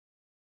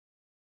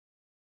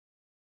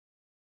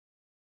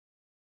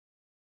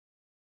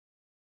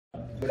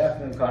Good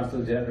afternoon,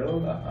 Consul General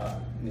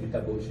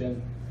Nita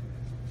Bhushan,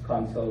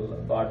 Consul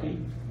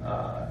Bhatti.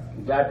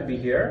 Glad to be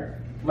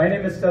here. My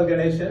name is Stal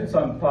Ganeshan,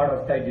 so I'm part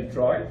of TiE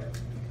Detroit.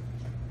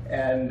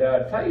 And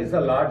TiE is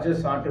the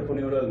largest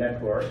entrepreneurial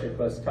network. It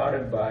was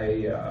started by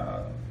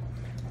a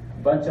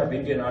bunch of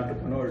Indian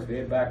entrepreneurs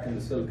way back in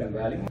the Silicon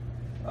Valley.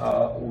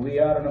 We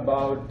are in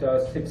about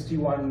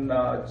 61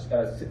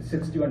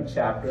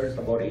 chapters,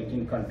 about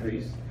 18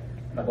 countries,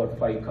 and about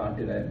 5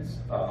 continents.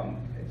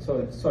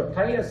 So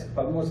TiE has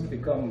almost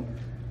become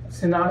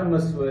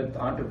synonymous with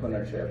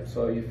entrepreneurship.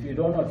 So if you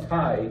don't know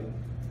TiE,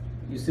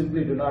 you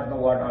simply do not know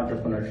what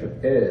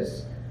entrepreneurship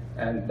is.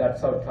 And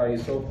that's how TiE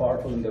is so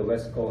powerful in the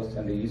West Coast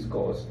and the East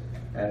Coast.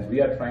 And we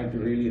are trying to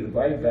really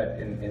revive that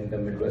in the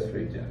Midwest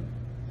region.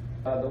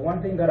 The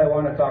one thing that I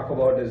want to talk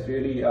about is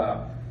really,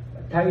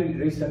 TiE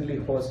recently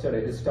hosted a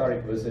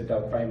historic visit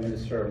of Prime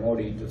Minister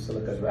Modi to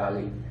Silicon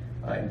Valley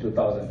in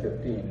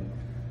 2015.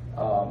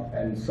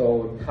 And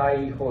so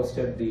TiE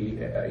hosted the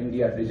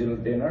India Digital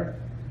Dinner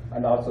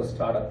and also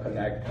Startup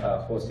Connect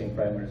hosting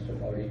Prime Minister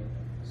Modi.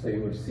 So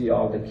you would see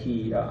all the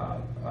key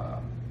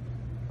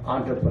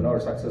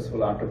entrepreneurs,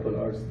 successful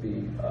entrepreneurs,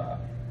 the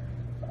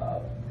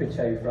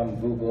Pichai from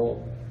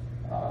Google,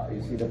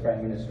 you see the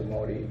Prime Minister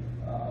Modi,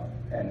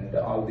 and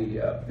all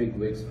the big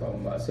wigs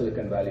from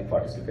Silicon Valley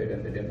participate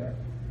in the dinner.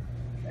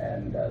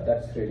 And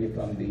that's really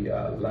from the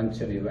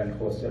luncheon event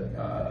hosted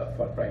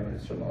for Prime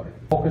Minister Modi.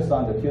 Focused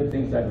on the few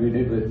things that we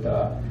did with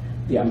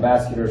the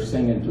Ambassador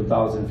Singh in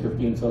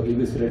 2015. So he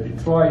visited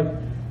Detroit,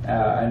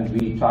 and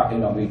we talked.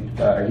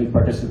 He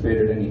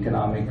participated in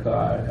economic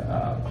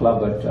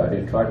club at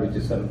Detroit, which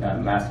is a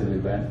massive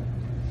event.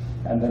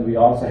 And then we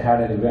also had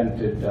an event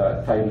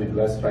at TiE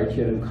Midwest right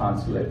here in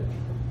Consulate,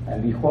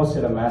 and we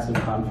hosted a massive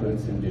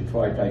conference in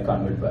Detroit,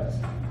 TiECon Midwest.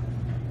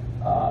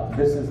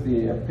 This is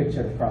the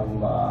picture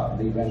from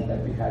the event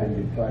that we had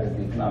in Detroit at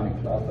the Economic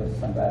Club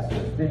as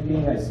Ambassador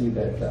speaking. I see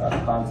that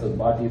Consul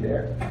Bhatti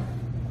there.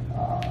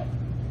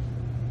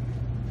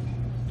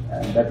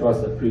 And that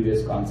was the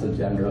previous Consul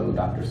General,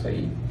 Dr.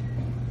 Saeed.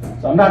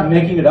 So I'm not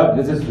making it up,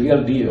 this is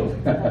real deal.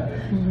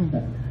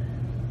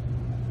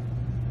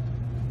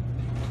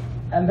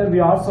 And then we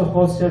also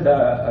hosted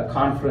a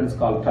conference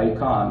called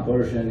TiECon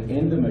version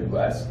in the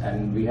Midwest,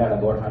 and we had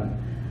about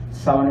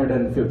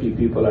 750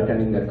 people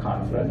attending that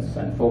conference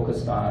and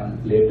focused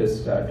on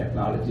latest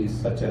technologies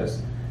such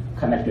as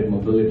connected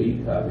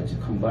mobility, which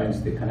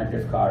combines the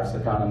connected cars,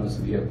 autonomous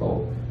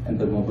vehicle, and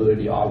the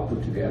mobility all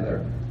put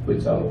together,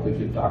 which I'll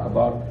quickly talk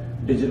about,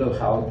 digital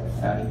health,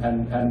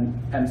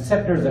 and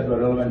sectors that were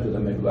relevant to the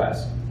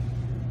Midwest.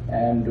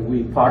 And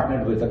we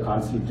partnered with the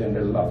Consul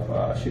General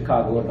of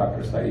Chicago,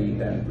 Dr.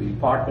 Saeed, and we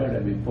partnered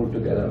and we pulled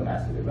together a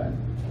massive event.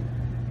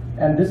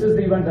 And this is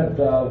the event that,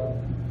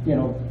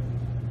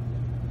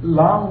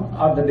 long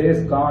are the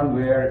days gone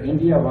where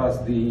India was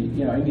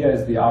India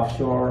is the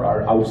offshore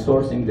or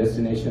outsourcing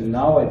destination.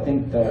 Now I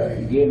think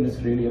the game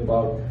is really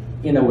about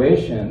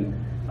innovation.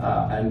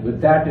 And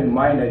with that in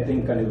mind, I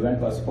think an event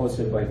was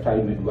hosted by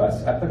TiE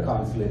Midwest at the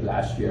consulate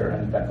last year,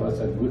 and that was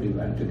a good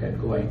event to get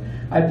going.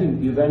 I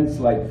think events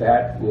like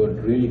that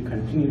would really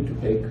continue to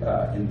take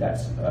in that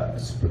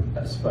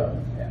spur.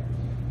 Yeah.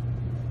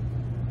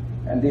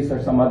 And these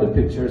are some other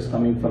pictures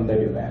coming from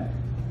that event,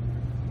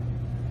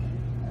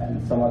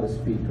 and some other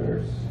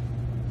speakers.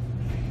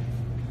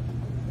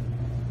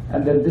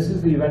 And then this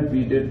is the event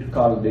we did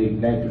called the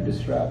Ignite to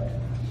Disrupt.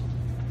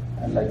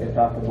 And like I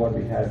talked about,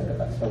 we had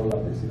several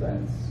of these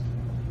events.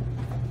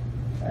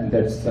 And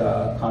that's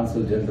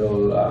Consul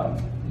General,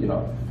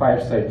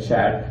 fireside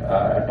chat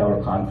at our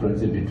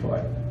conference in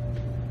Detroit.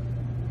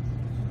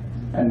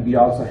 And we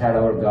also had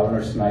our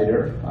Governor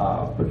Snyder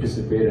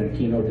participate and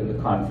keynote in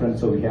the conference,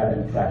 so we had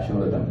interaction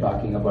with them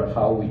talking about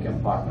how we can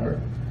partner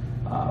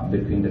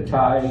between the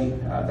TiE,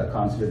 the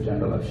Consulate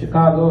General of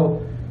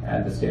Chicago,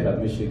 and the state of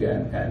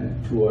Michigan,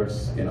 and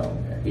towards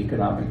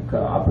economic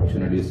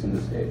opportunities in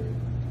the state.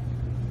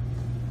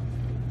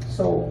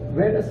 So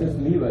where does this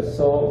leave us?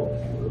 So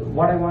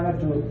what I wanted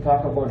to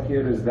talk about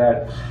here is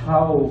that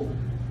how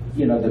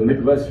the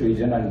Midwest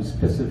region, and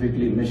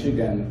specifically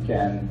Michigan,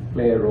 can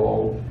play a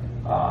role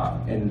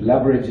in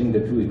leveraging the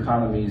two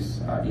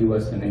economies,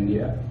 US and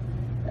India.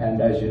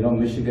 And as you know,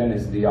 Michigan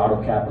is the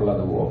auto capital of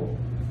the world.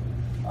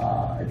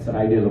 It's an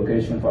ideal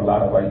location for a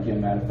lot of IT and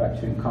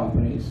manufacturing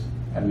companies.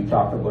 And we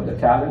talked about the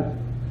talent.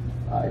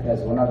 It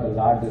has one of the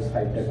largest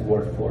high-tech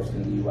workforce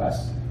in the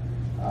US,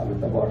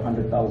 with about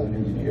 100,000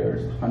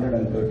 engineers,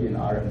 113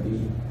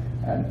 R&D,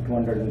 and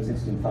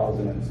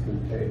 216,000 in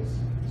skilled trades.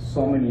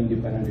 So many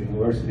independent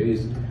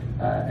universities,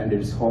 and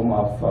it's home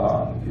of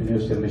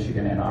University of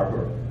Michigan, Ann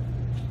Arbor.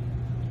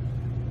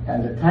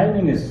 And the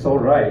timing is so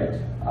right,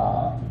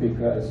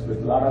 because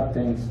with a lot of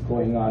things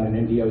going on in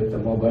India with the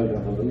mobile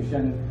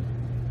revolution,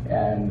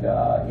 and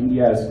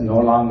India is no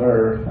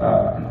longer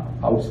an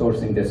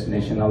outsourcing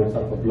destination, now it's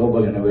a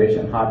global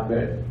innovation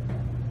hotbed.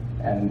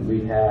 And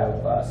we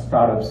have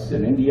startups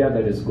in India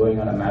that is going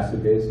on a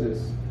massive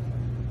basis.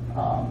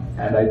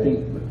 And I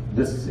think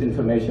this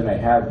information I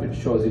have, which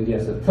shows India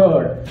as a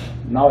third,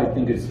 now I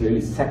think it's really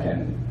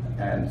second.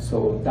 And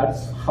so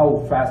that's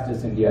how fast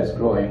this India is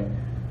growing.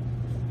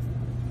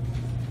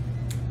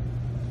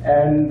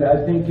 And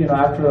I think,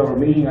 after our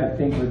meeting, I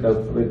think with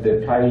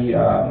the Thai,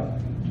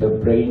 the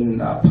brain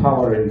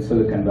power in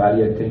Silicon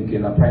Valley, I think,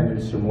 Prime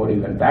Minister Modi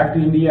went back to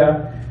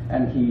India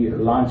and he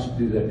launched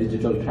the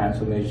digital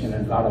transformation,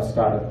 and a lot of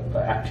startup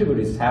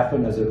activities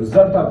happened as a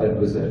result of that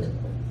visit.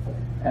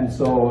 And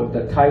so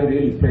the Thai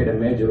really played a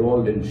major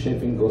role in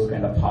shaping those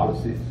kind of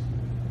policies.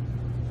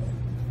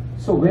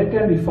 So where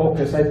can we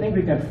focus? I think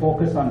we can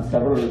focus on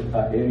several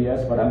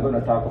areas, but I'm going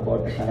to talk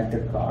about the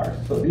connected cars.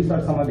 So these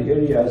are some of the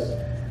areas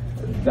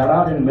that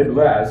are in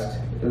Midwest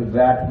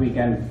that we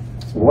can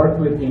work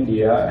with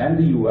India and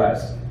the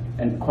US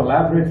and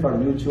collaborate for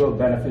mutual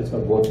benefits for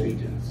both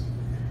regions.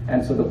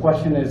 And so the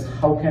question is,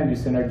 how can we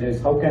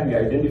synergize? How can we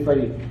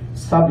identify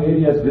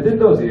sub-areas within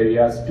those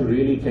areas to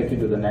really take it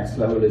to the next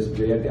level is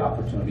where the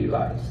opportunity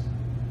lies.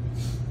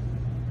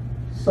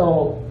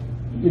 So,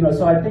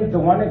 so I think the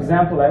one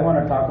example I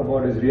want to talk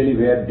about is really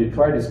where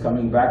Detroit is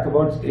coming back.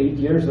 About 8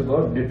 years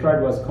ago,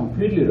 Detroit was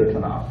completely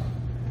written off.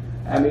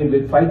 I mean,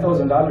 with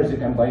 $5,000, you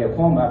can buy a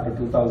home after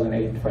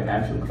 2008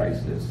 financial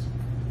crisis.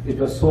 It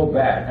was so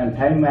bad, and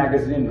Time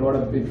Magazine wrote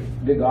a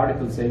big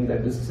article saying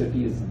that this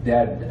city is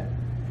dead.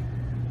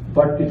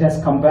 But it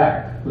has come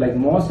back. Like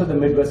most of the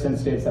Midwestern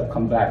states have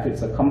come back.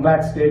 It's a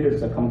comeback state,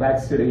 it's a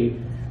comeback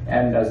city,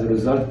 and as a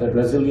result, the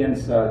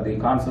resilience, the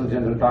Consul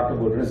General talked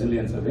about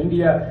resilience of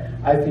India.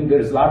 I think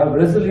there's a lot of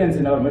resilience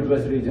in our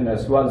Midwest region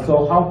as well.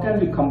 So how can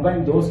we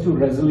combine those two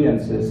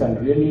resiliences and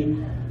really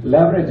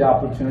leverage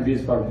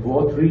opportunities for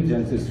both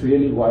regions is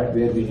really where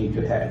we need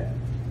to head.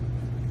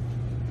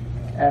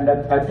 And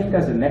I think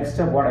as a next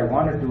step, what I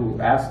wanted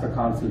to ask the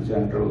Consul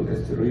General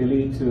is to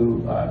really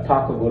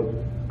talk about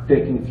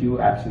taking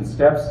few action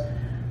steps.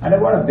 And I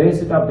want to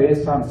base it up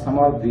based on some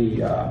of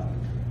the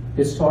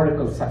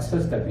historical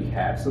success that we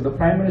had. So the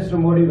Prime Minister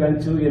Modi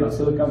went to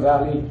Silicon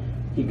Valley.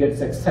 He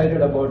gets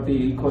excited about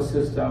the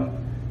ecosystem,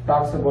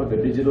 talks about the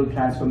digital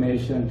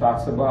transformation,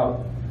 talks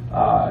about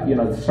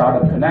the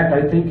Startup Connect.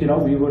 I think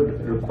we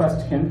would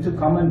request him to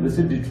come and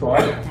visit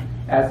Detroit,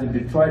 as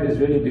Detroit is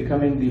really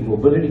becoming the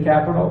mobility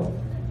capital,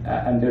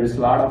 and there is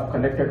a lot of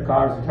connected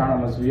cars,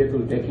 autonomous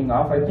vehicle taking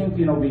off. I think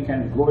we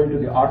can go into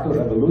the auto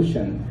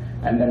revolution,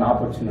 and then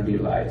opportunity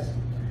lies.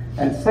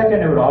 And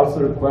second, I would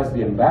also request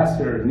the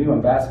ambassador, new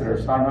ambassador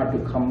Sarma, to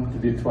come to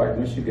Detroit,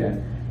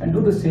 Michigan, and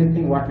do the same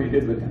thing what we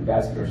did with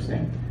Ambassador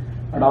Singh.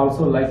 I'd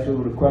also like to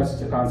request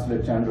the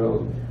Consulate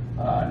General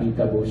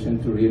Nita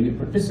Bhushan to really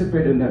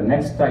participate in the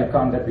next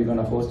ICON that we're going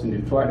to host in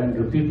Detroit and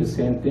repeat the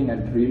same thing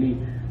and really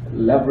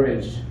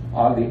leverage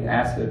all the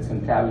assets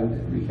and talent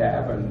that we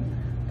have, and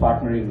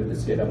partnering with the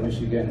state of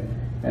Michigan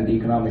and the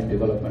Economic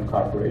Development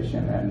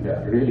Corporation, and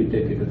really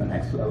take it to the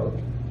next level.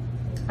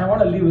 I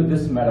want to leave with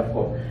this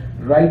metaphor.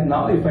 Right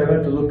now, if I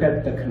were to look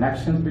at the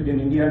connections between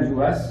India and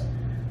US,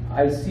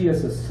 I see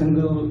as a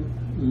single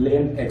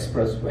lane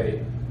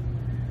expressway.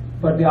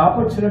 But the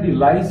opportunity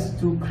lies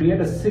to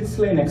create a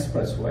 6-lane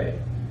expressway.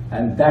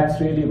 And that's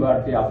really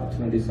where the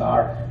opportunities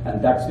are,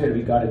 and that's where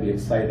we got to be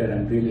excited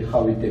and really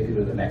how we take it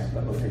to the next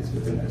level.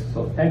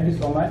 So thank you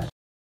so much.